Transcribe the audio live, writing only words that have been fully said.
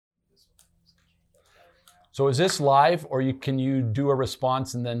So is this live, or can you do a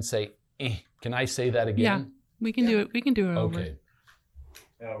response and then say, can I say that again? Yeah, we can do it. We can do it over. Okay.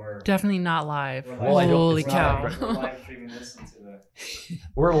 Yeah, we're Definitely not live. Well, Holy cow. We're live streaming this into the.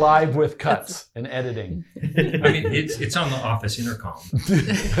 We're live with cuts and editing. I mean, it's on the office intercom. Flight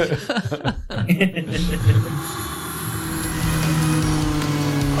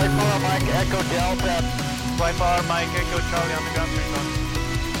follow Mike Echo Delta. Flight follow Mike Echo Charlie on the ground 3 knots.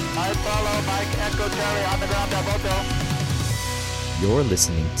 Flight follow Mike Echo Charlie on the ground Delta. You're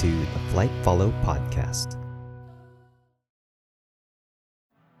listening to the Flight Follow podcast.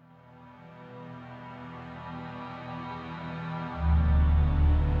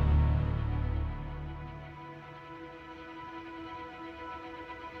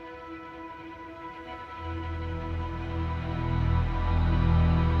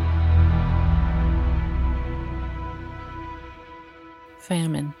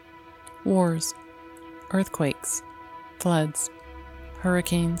 Famine, wars, earthquakes, floods,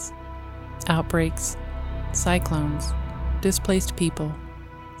 hurricanes, outbreaks, cyclones, displaced people,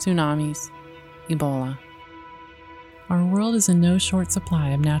 tsunamis, Ebola. Our world is in no short supply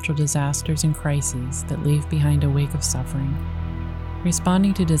of natural disasters and crises that leave behind a wake of suffering.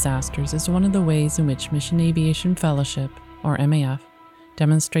 Responding to disasters is one of the ways in which Mission Aviation Fellowship, or MAF,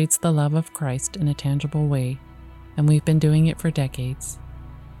 demonstrates the love of Christ in a tangible way, and we've been doing it for decades.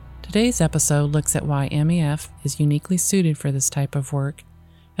 Today's episode looks at why MAF is uniquely suited for this type of work,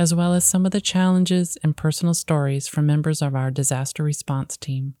 as well as some of the challenges and personal stories from members of our disaster response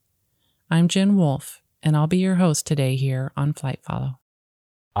team. I'm Jen Wolf, and I'll be your host today here on Flight Follow.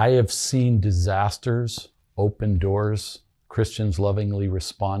 I have seen disasters open doors. Christians lovingly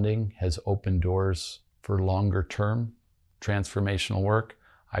responding has opened doors for longer term transformational work.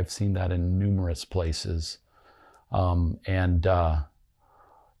 I've seen that in numerous places.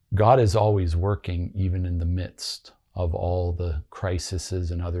 God is always working even in the midst of all the crises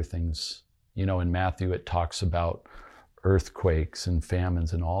and other things. You know, in Matthew it talks about earthquakes and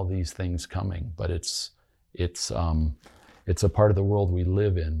famines and all these things coming, but it's a part of the world we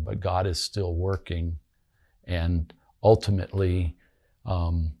live in, but God is still working, and ultimately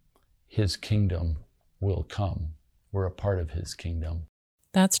His kingdom will come. We're a part of His kingdom.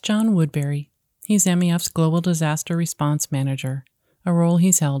 That's John Woodbury. He's MAF's Global Disaster Response Manager, a role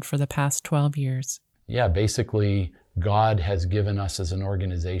he's held for the past 12 years. Yeah, basically, God has given us as an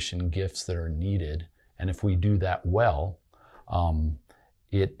organization gifts that are needed, and if we do that well,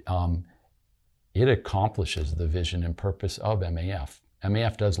 it accomplishes the vision and purpose of MAF.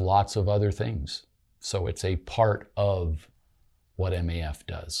 MAF does lots of other things, so it's a part of what MAF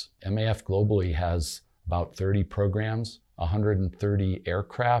does. MAF globally has about 30 programs, 130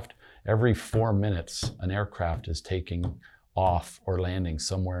 aircraft. Every 4 minutes, an aircraft is taking off or landing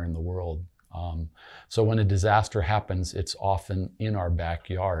somewhere in the world. So when a disaster happens, it's often in our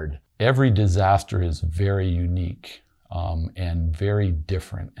backyard. Every disaster is very unique and very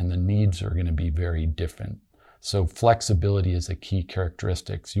different, and the needs are going to be very different. So flexibility is a key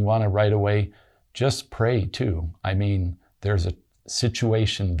characteristic. You want to right away just pray too. I mean, there's a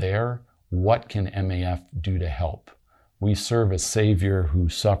situation there. What can MAF do to help? We serve a Savior who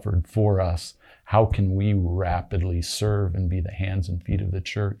suffered for us. How can we rapidly serve and be the hands and feet of the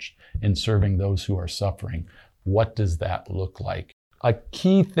church in serving those who are suffering? What does that look like? A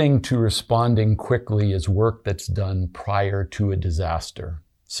key thing to responding quickly is work that's done prior to a disaster.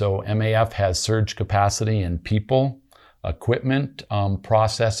 So MAF has surge capacity in people, equipment,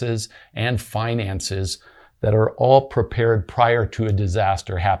 processes, and finances that are all prepared prior to a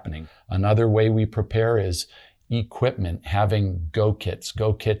disaster happening. Another way we prepare is equipment, having go kits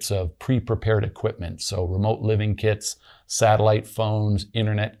of pre-prepared equipment. So remote living kits, satellite phones,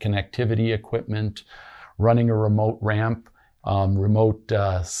 internet connectivity equipment, running a remote ramp, remote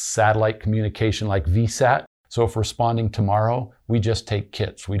satellite communication like VSAT. So if responding tomorrow, we just take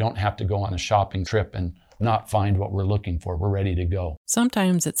kits. We don't have to go on a shopping trip and not find what we're looking for. We're ready to go.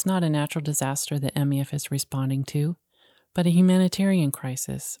 Sometimes it's not a natural disaster that MAF is responding to, but a humanitarian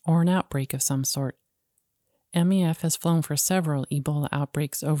crisis or an outbreak of some sort. MAF has flown for several Ebola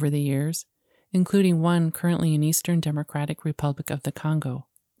outbreaks over the years, including one currently in Eastern Democratic Republic of the Congo,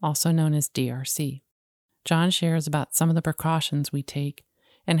 also known as DRC. John shares about some of the precautions we take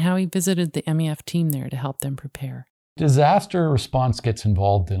and how he visited the MAF team there to help them prepare. Disaster response gets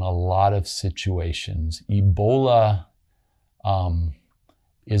involved in a lot of situations. Ebola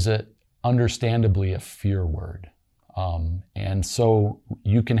is understandably a fear word. And so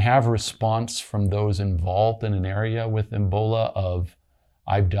you can have response from those involved in an area with Ebola of,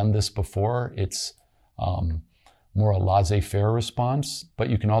 I've done this before. It's more a laissez-faire response, but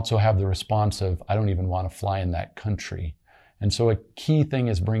you can also have the response of, I don't even want to fly in that country. And so a key thing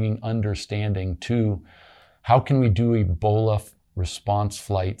is bringing understanding to how can we do Ebola response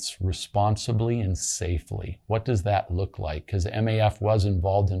flights responsibly and safely? What does that look like? Because MAF was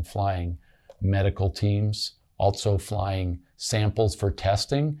involved in flying medical teams, also flying samples for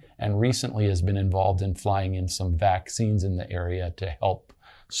testing, and recently has been involved in flying in some vaccines in the area to help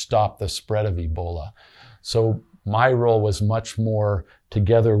stop the spread of Ebola. So my role was much more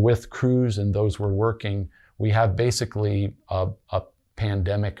together with crews and those we're working. We have basically a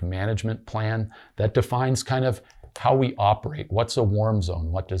pandemic management plan that defines kind of how we operate. What's a warm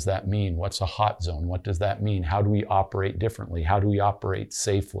zone? What does that mean? What's a hot zone? What does that mean? How do we operate differently? How do we operate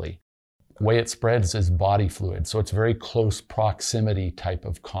safely? The way it spreads is body fluid. So it's very close proximity type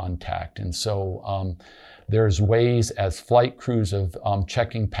of contact. And so there's ways as flight crews of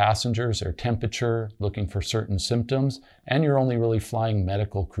checking passengers, their temperature, looking for certain symptoms, and you're only really flying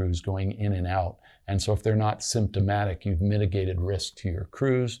medical crews going in and out. And so if they're not symptomatic, you've mitigated risk to your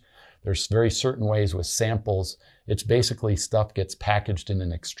crews. There's very certain ways with samples. It's basically stuff gets packaged in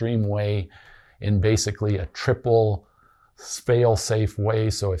an extreme way, in basically a triple fail-safe way.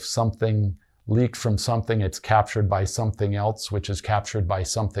 So if something leaks from something, it's captured by something else, which is captured by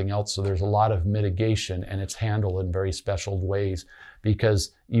something else. So there's a lot of mitigation, and it's handled in very special ways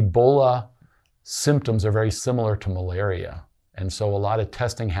because Ebola symptoms are very similar to malaria. And so a lot of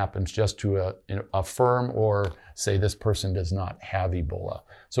testing happens just to affirm or say this person does not have Ebola.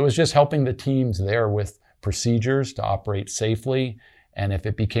 So it's just helping the teams there with procedures to operate safely. And if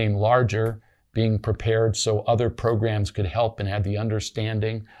it became larger, being prepared so other programs could help and have the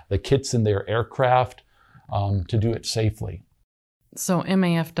understanding, the kits in their aircraft to do it safely. So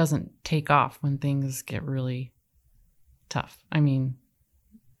MAF doesn't take off when things get really tough. I mean,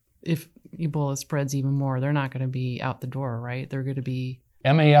 if Ebola spreads even more, they're not going to be out the door, right? They're going to be...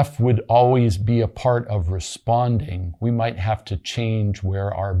 MAF would always be a part of responding. We might have to change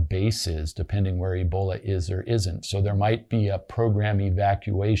where our base is, depending where Ebola is or isn't. So there might be a program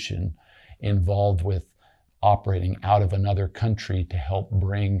evacuation involved with operating out of another country to help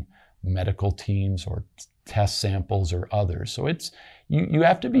bring medical teams or test samples or others. So it's you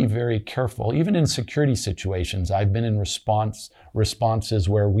have to be very careful. Even in security situations, I've been in responses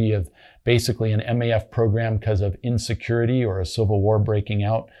where we have basically an MAF program because of insecurity or a civil war breaking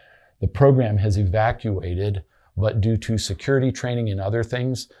out. The program has evacuated, but due to security training and other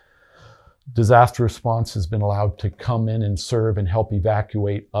things, disaster response has been allowed to come in and serve and help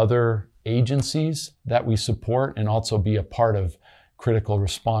evacuate other agencies that we support and also be a part of critical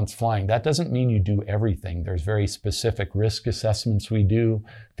response flying. That doesn't mean you do everything. There's very specific risk assessments we do,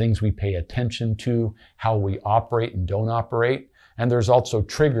 things we pay attention to, how we operate and don't operate. And there's also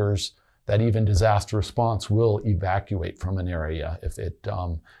triggers that even disaster response will evacuate from an area if it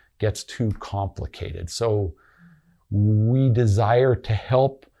gets too complicated. So we desire to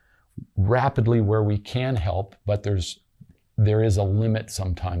help rapidly where we can help, but there is a limit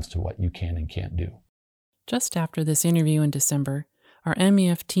sometimes to what you can and can't do. Just after this interview in December, our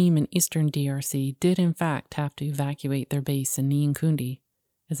MAF team in Eastern DRC did in fact have to evacuate their base in Nyankundi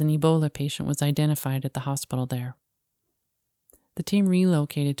as an Ebola patient was identified at the hospital there. The team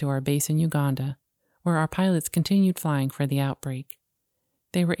relocated to our base in Uganda, where our pilots continued flying for the outbreak.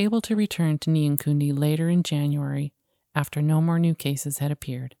 They were able to return to Nyankundi later in January after no more new cases had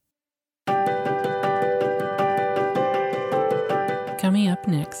appeared. Coming up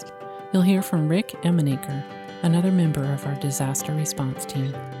next, you'll hear from Rick Emenaker, another member of our disaster response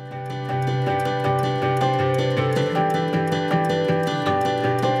team.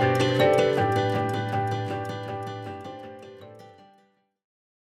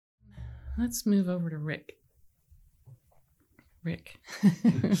 Let's move over to Rick.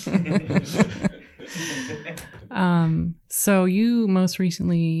 So you most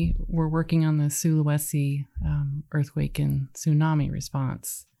recently were working on the Sulawesi earthquake and tsunami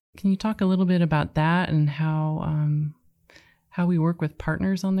response. Can you talk a little bit about that and how we work with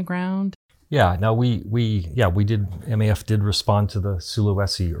partners on the ground? Yeah, now we did, MAF did respond to the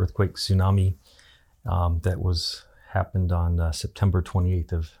Sulawesi earthquake tsunami that happened on September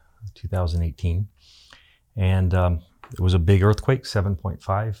 28th of 2018. And it was a big earthquake,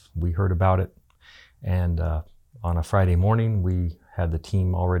 7.5. We heard about it. And on a Friday morning, we had the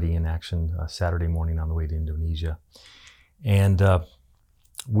team already in action Saturday morning on the way to Indonesia. And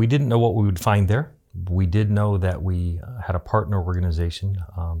we didn't know what we would find there. We did know that we had a partner organization,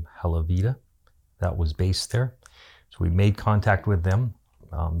 Helavita, that was based there. So we made contact with them.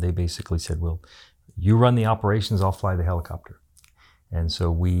 They basically said, well, you run the operations, I'll fly the helicopter. And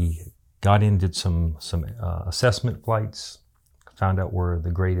so we got in, did some assessment flights, found out where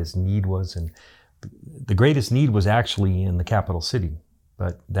the greatest need was, and the greatest need was actually in the capital city,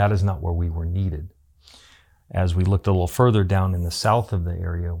 but that is not where we were needed. As we looked a little further down in the south of the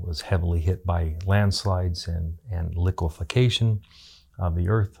area, was heavily hit by landslides and liquefaction of the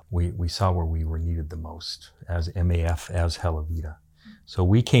earth. We saw where we were needed the most as MAF, as Helavita. So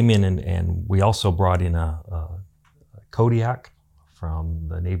we came in and we also brought in a Kodiak from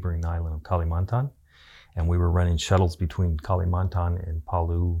the neighboring island of Kalimantan. And we were running shuttles between Kalimantan and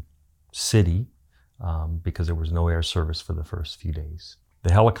Palu City because there was no air service for the first few days.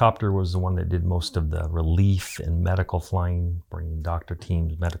 The helicopter was the one that did most of the relief and medical flying, bringing doctor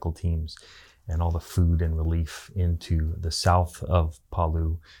teams, medical teams, and all the food and relief into the south of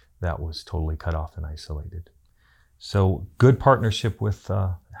Palu that was totally cut off and isolated. So good partnership with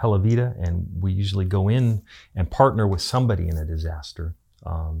Helavita, and we usually go in and partner with somebody in a disaster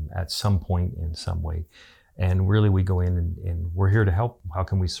at some point in some way. And really we go in and we're here to help. How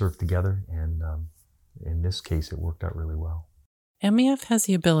can we serve together? And in this case, it worked out really well. MAF has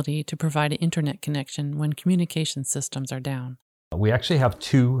the ability to provide an internet connection when communication systems are down. We actually have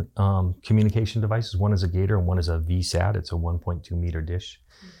two communication devices. One is a Gator and one is a VSAT. It's a 1.2 meter dish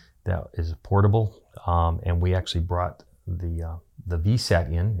that is portable. And we actually brought the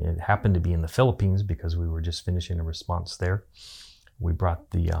VSAT in. It happened to be in the Philippines because we were just finishing a response there. We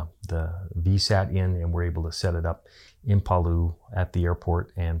brought the VSAT in and were able to set it up in Palu at the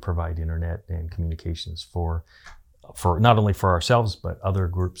airport and provide internet and communications for not only for ourselves, but other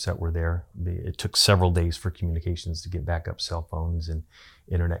groups that were there. It took several days for communications to get back up cell phones and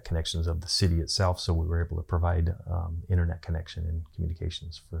internet connections of the city itself. So we were able to provide internet connection and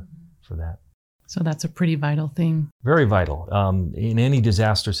communications for that. So that's a pretty vital thing. Very vital. In any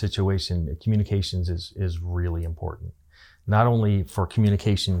disaster situation, communications is really important. Not only for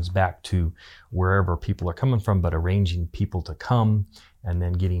communications back to wherever people are coming from, but arranging people to come and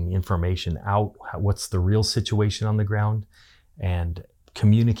then getting information out, what's the real situation on the ground, and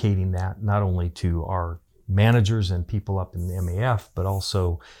communicating that not only to our managers and people up in the MAF, but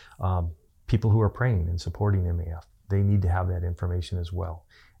also people who are praying and supporting MAF. They need to have that information as well.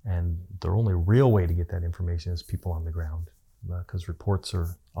 And the only real way to get that information is people on the ground, because reports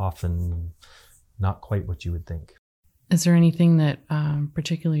are often not quite what you would think. Is there anything that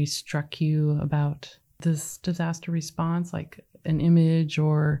particularly struck you about this disaster response, like an image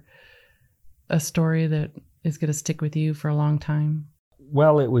or a story that is going to stick with you for a long time?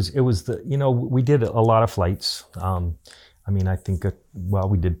 Well, it was we did a lot of flights. I think,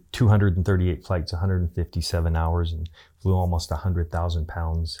 we did 238 flights, 157 hours, and flew almost 100,000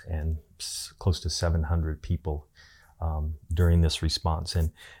 pounds and close to 700 people during this response.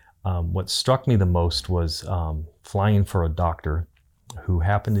 And what struck me the most was flying for a doctor who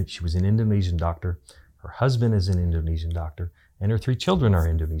she was an Indonesian doctor. Her husband is an Indonesian doctor, and her 3 children are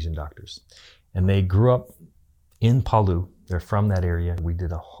Indonesian doctors. And they grew up in Palu. They're from that area. We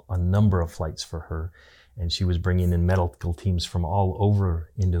did a number of flights for her, and she was bringing in medical teams from all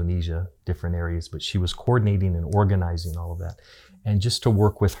over Indonesia, different areas, but she was coordinating and organizing all of that. And just to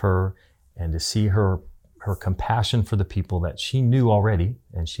work with her and to see her compassion for the people that she knew already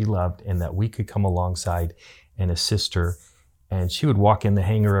and she loved, and that we could come alongside and assist her. And she would walk in the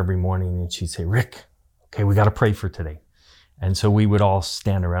hangar every morning and she'd say, "Rick, okay, we got to pray for today." And so we would all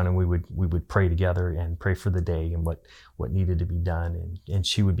stand around and we would pray together and pray for the day and what needed to be done. And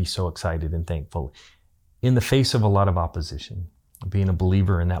she would be so excited and thankful in the face of a lot of opposition. Being a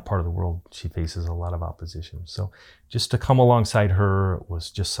believer in that part of the world, she faces a lot of opposition. So just to come alongside her was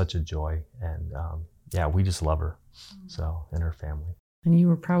just such a joy. And we just love her, so, and her family. And you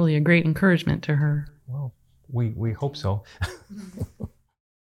were probably a great encouragement to her. Well, we hope so.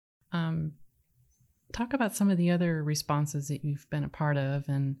 Talk about some of the other responses that you've been a part of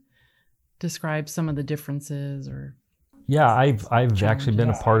and describe some of the differences or... Yeah, I've actually been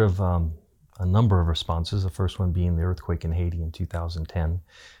a part of a number of responses. The first one being the earthquake in Haiti in 2010.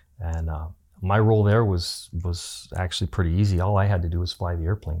 And my role there was actually pretty easy. All I had to do was fly the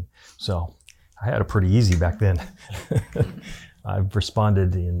airplane. So I had it pretty easy back then. I've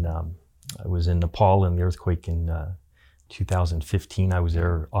responded I was in Nepal in the earthquake in 2015. I was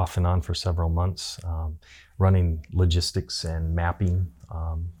there off and on for several months, running logistics and mapping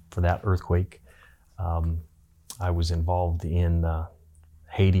for that earthquake. I was involved in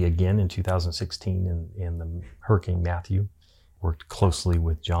Haiti again in 2016 in the Hurricane Matthew. Worked closely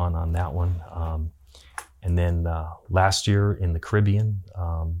with John on that one. And then last year in the Caribbean,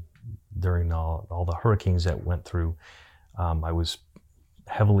 during all the hurricanes that went through, I was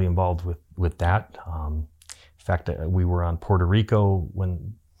heavily involved with that. In fact, we were on Puerto Rico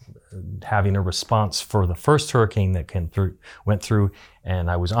when having a response for the first hurricane that went through, and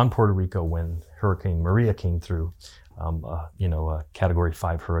I was on Puerto Rico when Hurricane Maria came through, a Category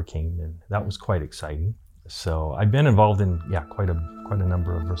 5 hurricane, and that was quite exciting. So I've been involved in quite a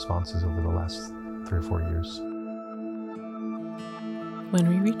number of responses over the last 3 or 4 years. When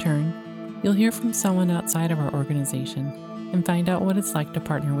we return, you'll hear from someone outside of our organization and find out what it's like to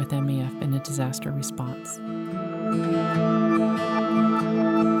partner with MAF in a disaster response.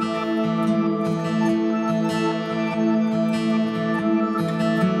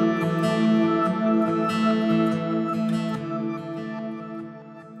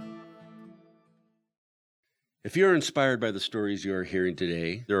 If you are inspired by the stories you are hearing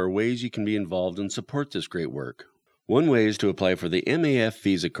today, there are ways you can be involved and support this great work. One way is to apply for the MAF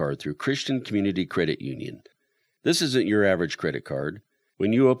Visa card through Christian Community Credit Union. This isn't your average credit card.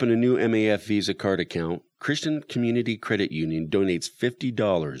 When you open a new MAF Visa card account, Christian Community Credit Union donates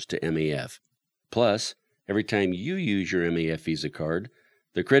 $50 to MAF. Plus, every time you use your MAF Visa card,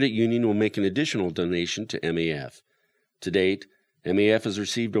 the credit union will make an additional donation to MAF. To date, MAF has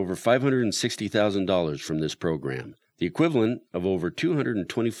received over $560,000 from this program, the equivalent of over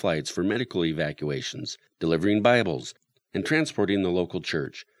 220 flights for medical evacuations, delivering Bibles, and transporting the local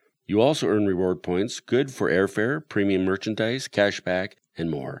church. You also earn reward points good for airfare, premium merchandise, cashback, and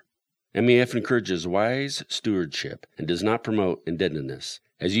more. MAF encourages wise stewardship and does not promote indebtedness.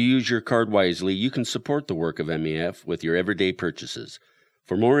 As you use your card wisely, you can support the work of MAF with your everyday purchases.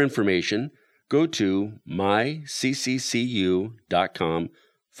 For more information, go to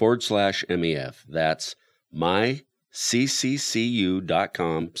mycccu.com/MAF. That's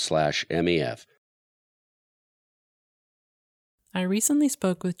mycccu.com/MAF. I recently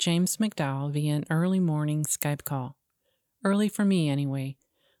spoke with James McDowell via an early morning Skype call. Early for me, anyway.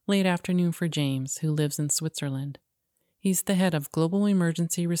 Late afternoon for James, who lives in Switzerland. He's the head of Global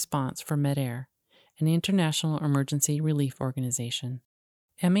Emergency Response for MEDAIR, an international emergency relief organization.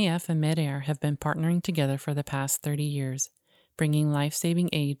 MAF and MEDAIR have been partnering together for the past 30 years, bringing life-saving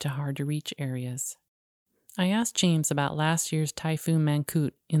aid to hard-to-reach areas. I asked James about last year's Typhoon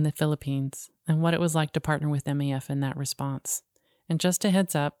Mangkhut in the Philippines and what it was like to partner with MAF in that response. And just a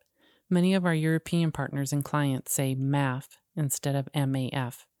heads up, many of our European partners and clients say MAF instead of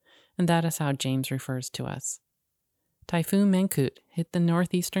MAF, and that is how James refers to us. Typhoon Mangkhut hit the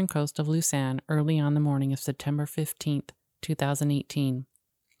northeastern coast of Luzon early on the morning of September 15, 2018.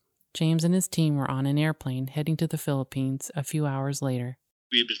 James and his team were on an airplane heading to the Philippines a few hours later.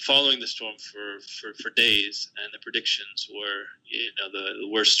 We had been following the storm for days, and the predictions were, the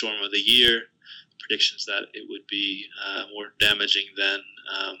worst storm of the year. Predictions that it would be more damaging than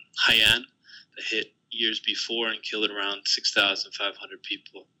Haiyan, that hit years before and killed around 6,500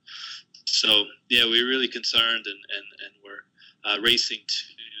 people. So, we were really concerned and were racing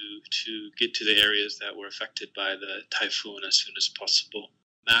to get to the areas that were affected by the typhoon as soon as possible.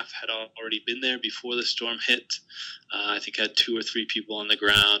 MAF had already been there before the storm hit. I think had 2 or 3 people on the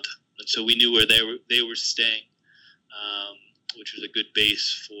ground, and so we knew where they were staying, which was a good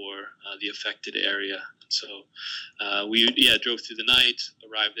base for the affected area. And so we drove through the night,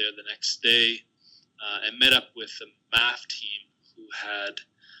 arrived there the next day, and met up with the MAF team who had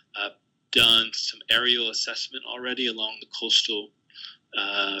done some aerial assessment already along the coastal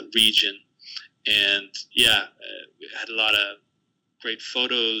region, and we had a lot of great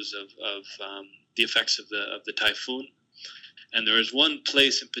photos of the effects of the typhoon. And there was one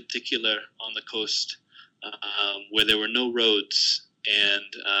place in particular on the coast where there were no roads,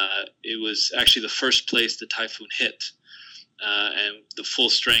 and it was actually the first place the typhoon hit, and the full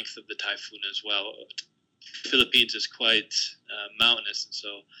strength of the typhoon as well. The Philippines is quite mountainous, and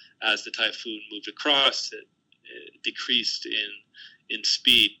so as the typhoon moved across, it decreased in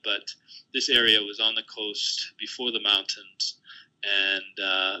speed, but this area was on the coast before the mountains, and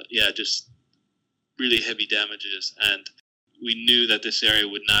just really heavy damages. And we knew that this area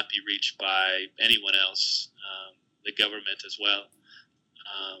would not be reached by anyone else, the government as well,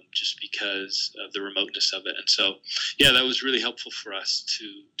 just because of the remoteness of it. And so, that was really helpful for us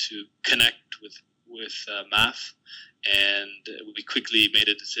to connect with MAF, and we quickly made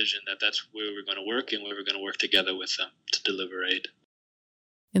a decision that that's where we're going to work, and we were going to work together with them to deliver aid.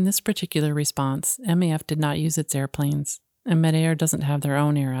 In this particular response, MAF did not use its airplanes, and MEDAIR doesn't have their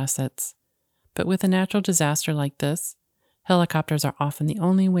own air assets. But with a natural disaster like this, helicopters are often the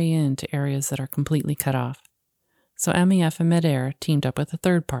only way in to areas that are completely cut off. So MAF and MEDAIR teamed up with a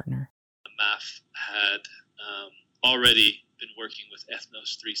third partner. MAF had already been working with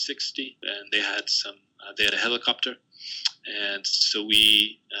Ethnos 360, and they had a helicopter, and so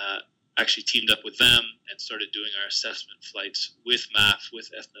we actually teamed up with them and started doing our assessment flights with MAF, with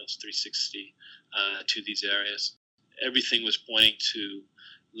Ethnos 360 to these areas. Everything was pointing to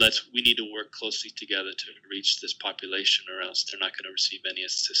we need to work closely together to reach this population, or else they're not going to receive any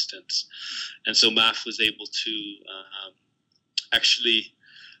assistance. And so MAF was able to actually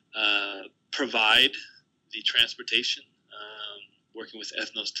provide the transportation, working with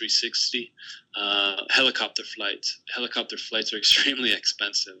Ethnos 360, helicopter flights. Helicopter flights are extremely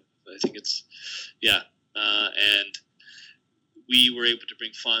expensive. I think it's, and we were able to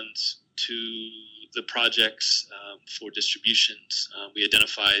bring funds to the projects for distributions. We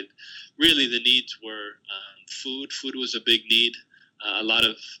identified really the needs were food. Food was a big need. A lot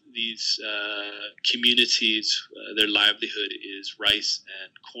of these communities, their livelihood is rice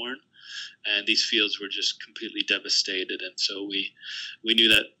and corn, and these fields were just completely devastated. And so we knew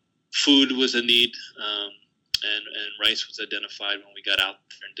that food was a need, and rice was identified when we got out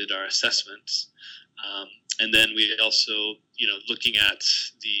there and did our assessments. And then we also, looking at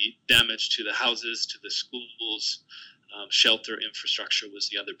the damage to the houses, to the schools, shelter infrastructure was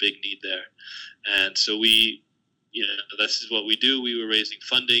the other big need there. And so this is what we do. We were raising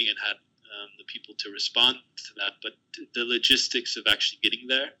funding and had the people to respond to that. But the logistics of actually getting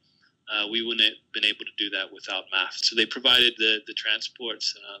there, we wouldn't have been able to do that without MAF. So they provided the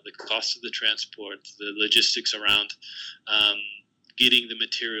transports, the cost of the transport, the logistics around getting the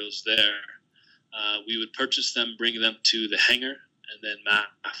materials there. We would purchase them, bring them to the hangar, and then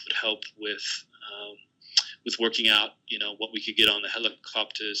MAF would help with working out, what we could get on the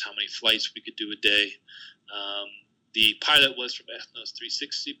helicopters, how many flights we could do a day. The pilot was from Ethnos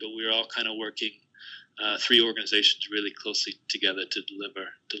 360, but we were all kind of working, three organizations really closely together to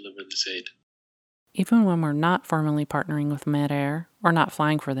deliver this aid. Even when we're not formally partnering with MedAir or not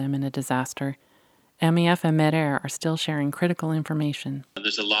flying for them in a disaster, MEF and MedAir are still sharing critical information.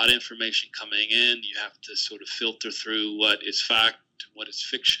 There's a lot of information coming in. You have to sort of filter through what is fact, what is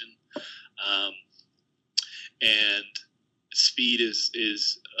fiction, and speed is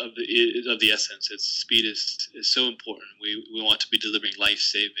of the essence. Speed is so important. We want to be delivering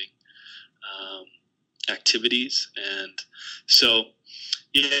life-saving activities, and so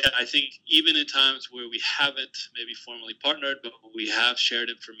I think even in times where we haven't maybe formally partnered, but we have shared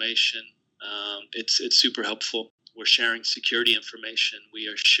information, it's super helpful. We're sharing security information. We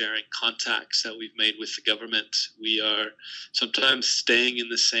are sharing contacts that we've made with the government. We are sometimes staying in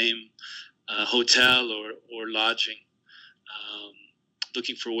the same hotel or lodging,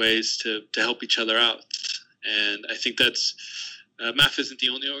 looking for ways to help each other out. And I think that's MAF isn't the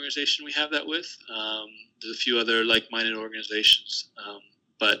only organization we have that with. There's a few other like-minded organizations,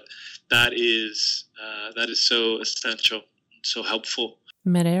 but that is so essential, so helpful.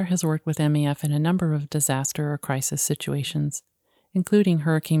 MedAir has worked with MEF in a number of disaster or crisis situations, including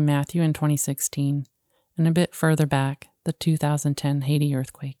Hurricane Matthew in 2016, and a bit further back, the 2010 Haiti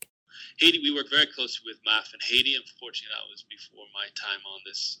earthquake. Haiti, we work very closely with MAF in Haiti. Unfortunately, that was before my time on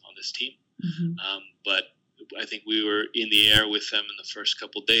this team. Mm-hmm. But I think we were in the air with them in the first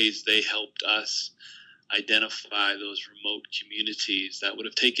couple of days. They helped us identify those remote communities that would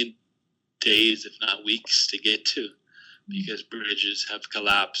have taken days, if not weeks, to get to, because bridges have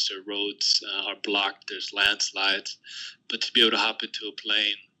collapsed or roads are blocked, there's landslides. But to be able to hop into a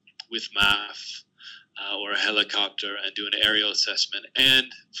plane with MAF or a helicopter and do an aerial assessment, and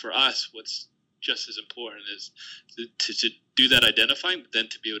for us, what's just as important is to do that identifying, but then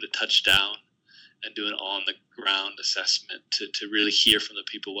to be able to touch down and do an on-the-ground assessment to really hear from the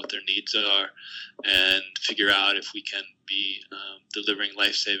people what their needs are and figure out if we can be delivering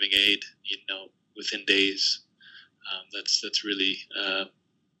life-saving aid, within days. That's really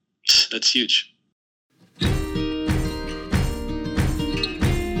that's huge.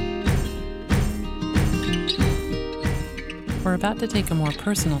 We're about to take a more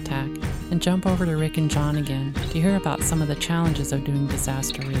personal tack and jump over to Rick and John again to hear about some of the challenges of doing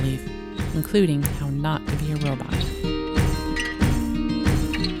disaster relief, including how not to be a robot.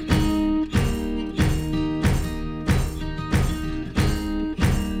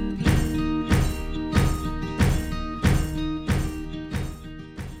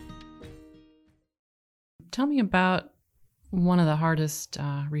 Tell me about one of the hardest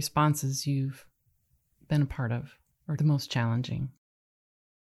responses you've been a part of, or the most challenging.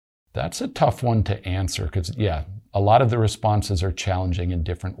 That's a tough one to answer because, a lot of the responses are challenging in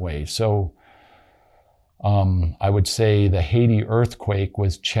different ways. So I would say the Haiti earthquake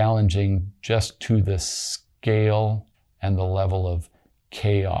was challenging just to the scale and the level of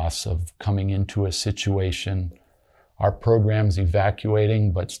chaos of coming into a situation, our programs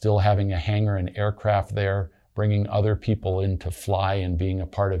evacuating, but still having a hangar and aircraft there, bringing other people in to fly and being a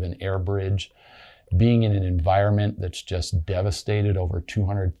part of an air bridge, being in an environment that's just devastated. Over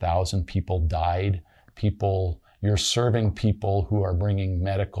 200,000 people died. You're serving people who are bringing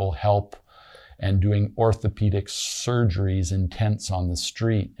medical help and doing orthopedic surgeries in tents on the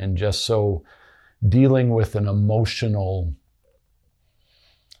street, and just so dealing with an emotional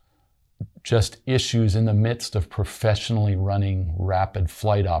just issues in the midst of professionally running rapid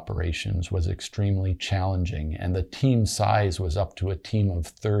flight operations was extremely challenging. And the team size was up to a team of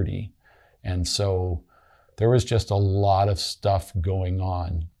 30. And so there was just a lot of stuff going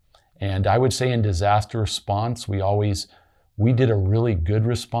on. And I would say in disaster response, we did a really good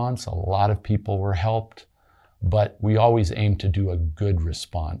response. A lot of people were helped, but we always aim to do a good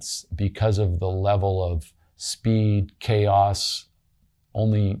response because of the level of speed, chaos,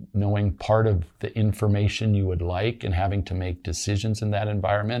 only knowing part of the information you would like and having to make decisions in that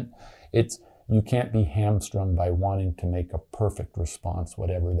environment. You can't be hamstrung by wanting to make a perfect response,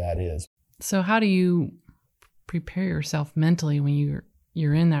 whatever that is. So how do you prepare yourself mentally when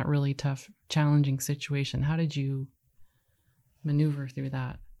you're in that really tough, challenging situation? How did you maneuver through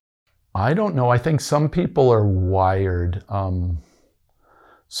that? I don't know. I think some people are wired.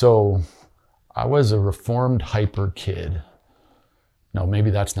 So I was a reformed hyper kid. No, maybe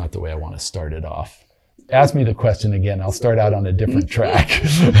that's not the way I want to start it off. Ask me the question again. I'll start out on a different track.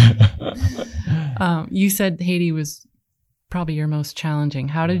 You said Haiti was probably your most challenging.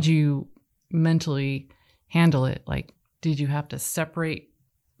 How did you mentally handle it? Like, did you have to separate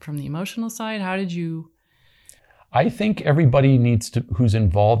from the emotional side? How did you? I think everybody who's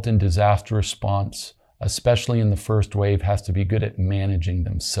involved in disaster response, especially in the first wave, has to be good at managing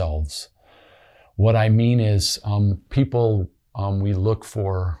themselves. What I mean is people we look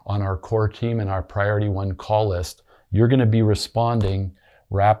for on our core team and our priority 1 call list, you're going to be responding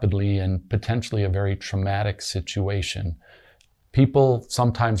rapidly in potentially a very traumatic situation. People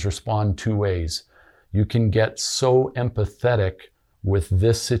sometimes respond 2 ways. You can get so empathetic with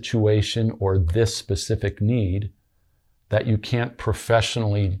this situation or this specific need that you can't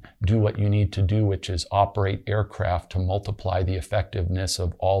professionally do what you need to do, which is operate aircraft to multiply the effectiveness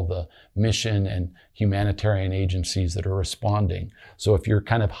of all the mission and humanitarian agencies that are responding. So if you're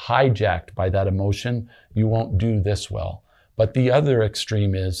kind of hijacked by that emotion, you won't do this well. But the other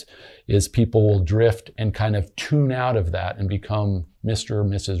extreme is people will drift and kind of tune out of that and become Mr. or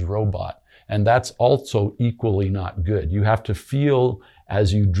Mrs. Robot. And that's also equally not good. You have to feel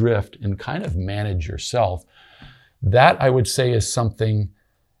as you drift and kind of manage yourself. That, I would say, is something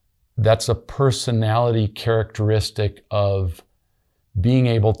that's a personality characteristic of being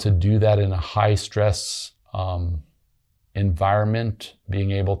able to do that in a high stress environment,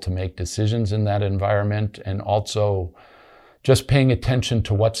 being able to make decisions in that environment, and also just paying attention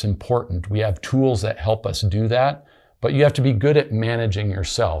to what's important. We have tools that help us do that, but you have to be good at managing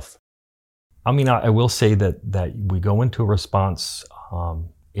yourself. I mean, I will say that we go into a response,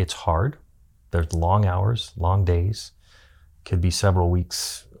 it's hard. There's long hours, long days, could be several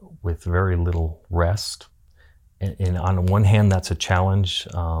weeks with very little rest. And on one hand, that's a challenge.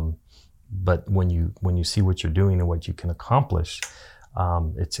 But when you see what you're doing and what you can accomplish,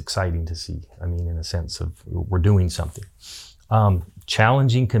 it's exciting to see. I mean, in a sense of we're doing something.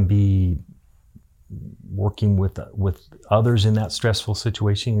 Challenging can be working with others in that stressful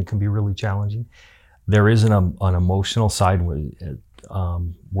situation. It can be really challenging. There is an emotional side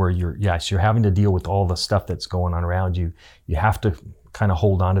where you're having to deal with all the stuff that's going on around you. You have to kind of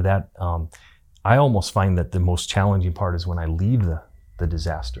hold on to that. I almost find that the most challenging part is when I leave the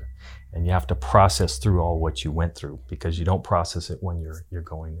disaster, and you have to process through all what you went through, because you don't process it when you're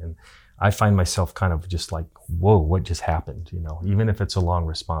going. And I find myself kind of just like, whoa, what just happened? You know, even if it's a long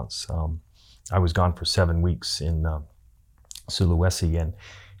response. I was gone for 7 weeks in Sulawesi, and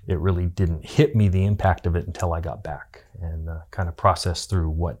it really didn't hit me, the impact of it, until I got back and kind of processed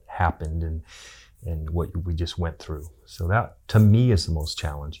through what happened and what we just went through. So that, to me, is the most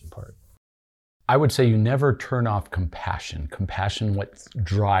challenging part. I would say you never turn off compassion. Compassion, what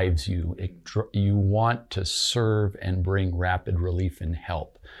drives you. You want to serve and bring rapid relief and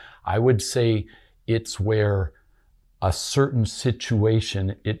help. I would say it's where a certain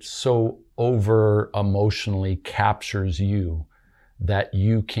situation, it so over emotionally captures you that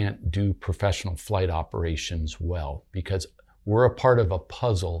you can't do professional flight operations well, because we're a part of a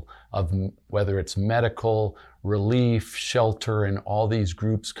puzzle of whether it's medical, relief, shelter, and all these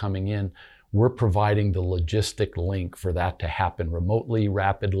groups coming in. We're providing the logistic link for that to happen remotely,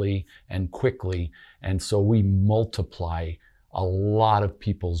 rapidly, and quickly. And so we multiply a lot of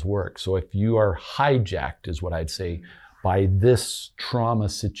people's work. So if you are hijacked, is what I'd say, by this trauma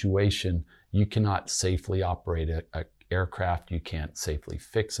situation, You cannot safely operate an aircraft. You can't safely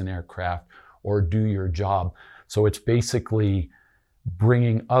fix an aircraft or do your job. So it's basically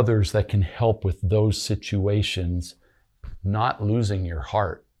bringing others that can help with those situations, not losing your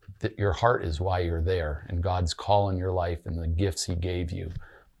heart. That your heart is why you're there, and God's call in your life and the gifts he gave you.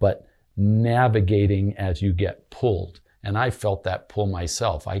 But navigating as you get pulled. And I felt that pull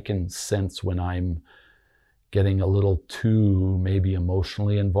myself. I can sense when I'm getting a little too maybe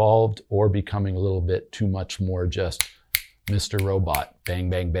emotionally involved or becoming a little bit too much more just Mr. Robot, bang,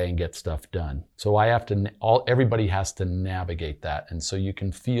 bang, bang, get stuff done. So everybody has to navigate that. And so you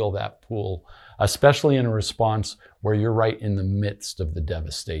can feel that pull, especially in a response where you're right in the midst of the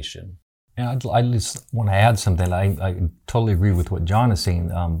devastation. And I just want to add something. I totally agree with what John is saying.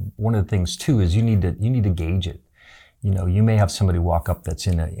 One of the things too is you need to gauge it. You know, you may have somebody walk up that's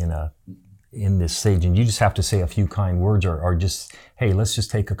in this stage, and you just have to say a few kind words, or just, hey, let's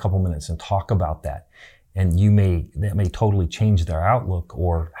just take a couple minutes and talk about that. And that may totally change their outlook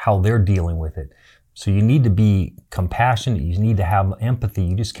or how they're dealing with it. So you need to be compassionate. You need to have empathy.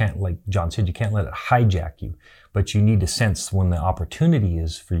 You just can't, like John said, you can't let it hijack you. But you need to sense when the opportunity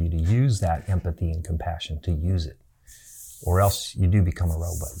is for you to use that empathy and compassion, to use it. Or else you do become a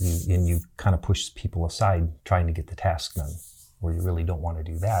robot. You kind of push people aside trying to get the task done, where you really don't want to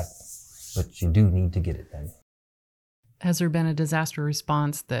do that. But you do need to get it done. Has there been a disaster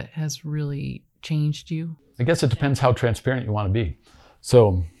response that has really changed you? I guess it depends how transparent you want to be.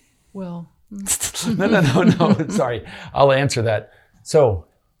 So, well, no, sorry. I'll answer that. So,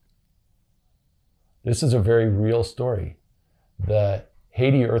 this is a very real story. The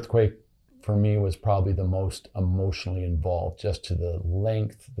Haiti earthquake for me was probably the most emotionally involved, just to the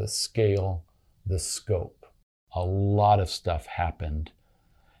length, the scale, the scope. A lot of stuff happened.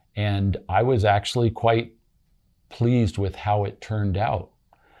 And I was actually quite pleased with how it turned out.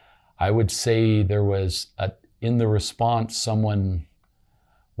 I would say there was, in the response, someone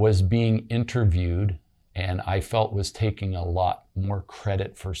was being interviewed and I felt was taking a lot more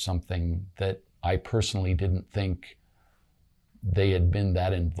credit for something that I personally didn't think they had been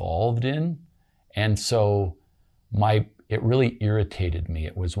that involved in. And so it really irritated me.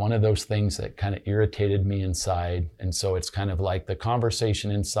 It was one of those things that kind of irritated me inside. And so it's kind of like the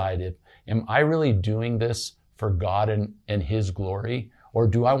conversation inside, am I really doing this for God and his glory? Or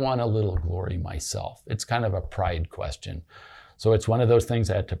do I want a little glory myself? It's kind of a pride question. So it's one of those things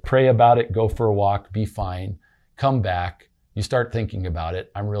I had to pray about it, go for a walk, be fine, come back. You start thinking about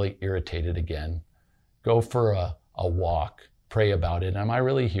it. I'm really irritated again. Go for a walk, pray about it. Am I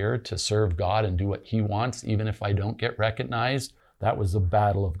really here to serve God and do what he wants, even if I don't get recognized? That was the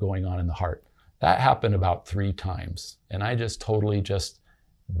battle of going on in the heart. That happened about 3 times. And I just totally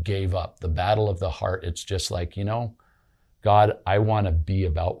gave up. The battle of the heart, it's just like, God, I want to be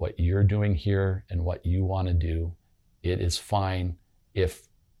about what you're doing here and what you want to do. It is fine if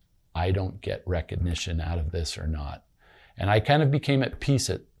I don't get recognition out of this or not. And I kind of became at peace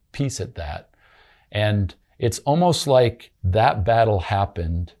at that. And it's almost like that battle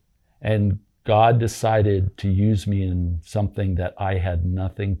happened and God decided to use me in something that I had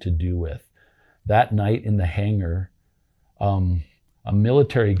nothing to do with. That night in the hangar, a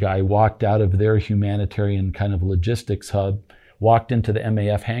military guy walked out of their humanitarian kind of logistics hub, walked into the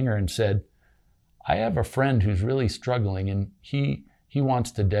MAF hangar and said, I have a friend who's really struggling and he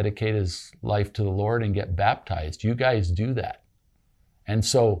wants to dedicate his life to the Lord and get baptized. You guys do that. And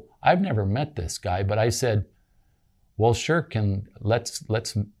so I've never met this guy, but I said, well, sure, let's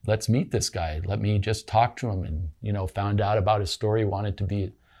meet this guy. Let me just talk to him, and found out about his story, wanted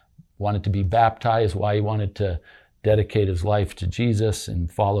to be baptized, why he wanted to dedicate his life to Jesus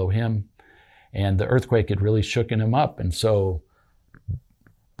and follow him. And the earthquake had really shooken him up. And so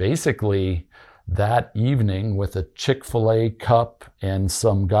basically that evening, with a Chick-fil-A cup and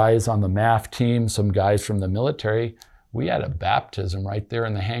some guys on the MAF team, some guys from the military, we had a baptism right there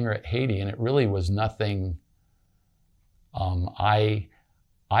in the hangar at Haiti. And it really was nothing I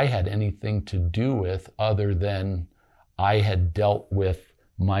had anything to do with, other than I had dealt with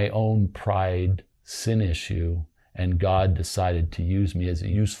my own pride sin issue, and God decided to use me as a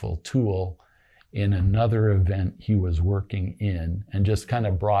useful tool in another event he was working in, and just kind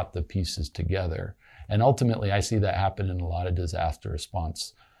of brought the pieces together. And ultimately, I see that happen in a lot of disaster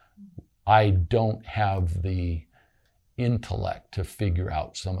response. I don't have the intellect to figure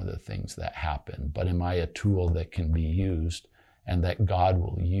out some of the things that happen, but am I a tool that can be used and that God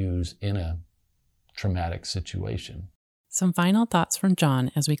will use in a traumatic situation? Some final thoughts from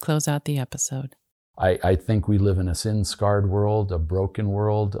John as we close out the episode. I think we live in a sin-scarred world, a broken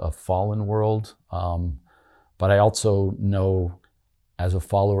world, a fallen world. But I also know as a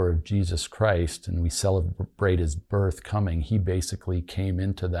follower of Jesus Christ, and we celebrate his birth coming, he basically came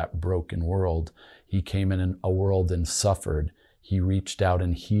into that broken world. He came in a world and suffered. He reached out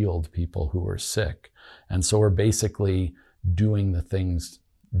and healed people who were sick. And so we're basically doing the things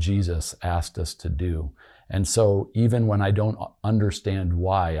Jesus asked us to do. And so even when I don't understand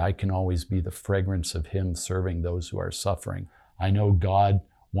why, I can always be the fragrance of him serving those who are suffering. I know God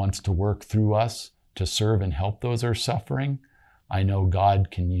wants to work through us to serve and help those who are suffering. I know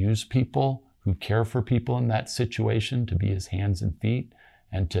God can use people who care for people in that situation to be his hands and feet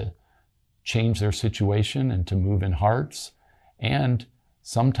and to change their situation and to move in hearts. And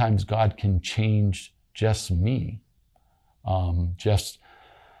sometimes God can change just me, just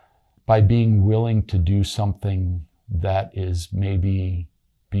by being willing to do something that is maybe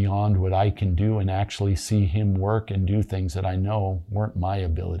beyond what I can do and actually see him work and do things that I know weren't my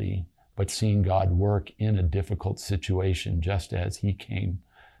ability, but seeing God work in a difficult situation just as he came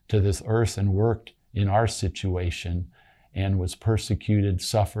to this earth and worked in our situation and was persecuted,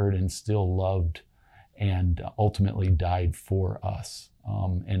 suffered, and still loved, and ultimately died for us.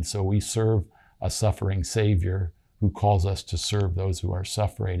 And so we serve a suffering Savior who calls us to serve those who are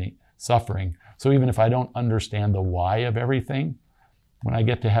suffering. So even if I don't understand the why of everything, when I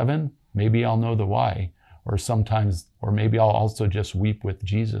get to heaven, maybe I'll know the why. Or maybe I'll also just weep with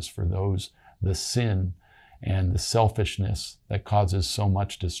Jesus for the sin and the selfishness that causes so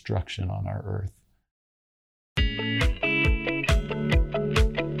much destruction on our earth.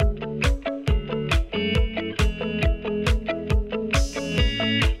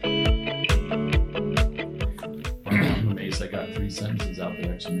 I'm amazed I got 3 sentences out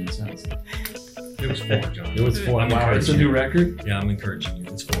that actually made sense. It was 4, John. It was 4. Wow, it's a new record? Yeah, I'm encouraging you.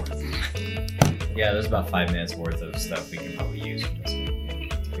 It's 4. Yeah, there's about 5 minutes worth of stuff we can probably use from this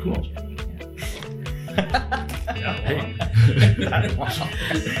week. Cool.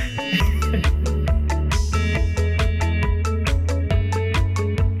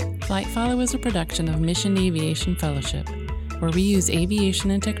 Flight Follow is a production of Mission Aviation Fellowship, where we use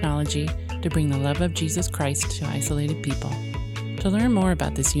aviation and technology to bring the love of Jesus Christ to isolated people. To learn more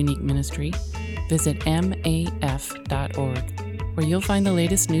about this unique ministry, visit maf.org, where you'll find the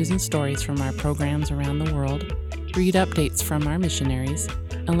latest news and stories from our programs around the world, read updates from our missionaries,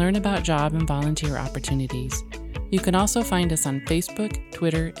 and learn about job and volunteer opportunities. You can also find us on Facebook,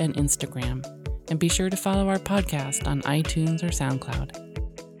 Twitter, and Instagram. And be sure to follow our podcast on iTunes or SoundCloud.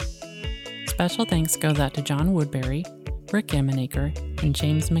 Special thanks goes out to John Woodbury, Rick Emenaker, and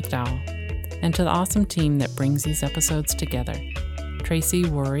James McDowell, and to the awesome team that brings these episodes together. Tracy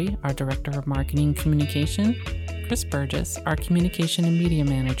Worry, our Director of Marketing Communication, Chris Burgess, our Communication and Media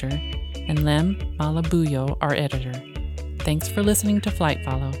Manager, and Lem Malabuyo, our Editor. Thanks for listening to Flight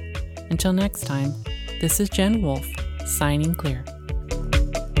Follow. Until next time, this is Jen Wolf, signing clear.